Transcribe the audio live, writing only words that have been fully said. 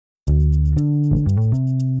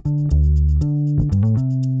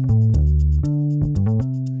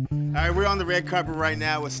the red carpet right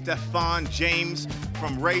now with Stephan James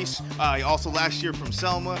from Race, also last year from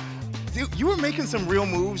Selma. Dude, you were making some real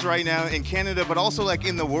moves right now in Canada, but also like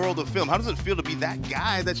in the world of film. How does it feel to be that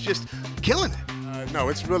guy that's just killing it? No,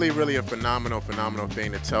 it's really a phenomenal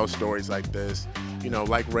thing to tell stories like this, you know,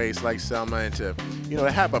 like Race, like Selma, and to, you know,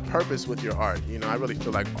 to have a purpose with your art. You know, I really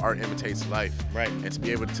feel like art imitates life. Right. And to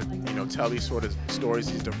be able to, you know, tell these sort of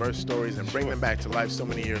stories, these diverse stories, and bring them back to life so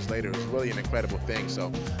many years later is really an incredible thing.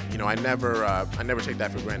 So, you know, I never take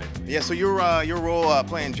that for granted. Yeah, so your role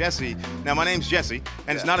playing Jesse, now my name's Jesse,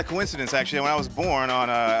 and it's not a coincidence actually. When I was born on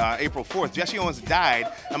April 4th, Jesse Owens died,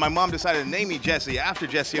 and my mom decided to name me Jesse after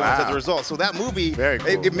Jesse Owens as a result. So that movie, Very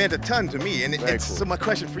cool. it meant a ton to me. And Very cool. So my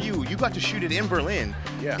question for you, you got to shoot it in Berlin,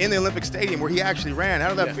 Yeah. in the Olympic Stadium where he actually ran. How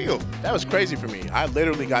did that feel? That was crazy for me. I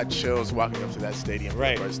literally got chills walking up to that stadium for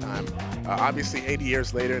the first time. Obviously 80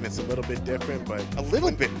 years later, and it's a little bit different, but A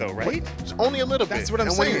little bit though, right? only a little bit. That's what I'm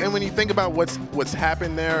and saying. And when you think about what's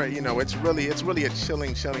happened there, you know, it's really a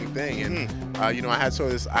chilling thing. And you know, I had sort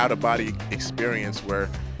of this out of body experience where,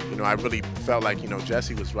 you know, I really felt like, you know,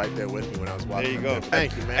 Jesse was right there with me when I was walking. There you go.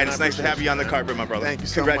 Thank you, man. And it's nice to have you on the carpet, my brother. Thank you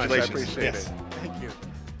so much. I Congratulations. appreciate Yes. it.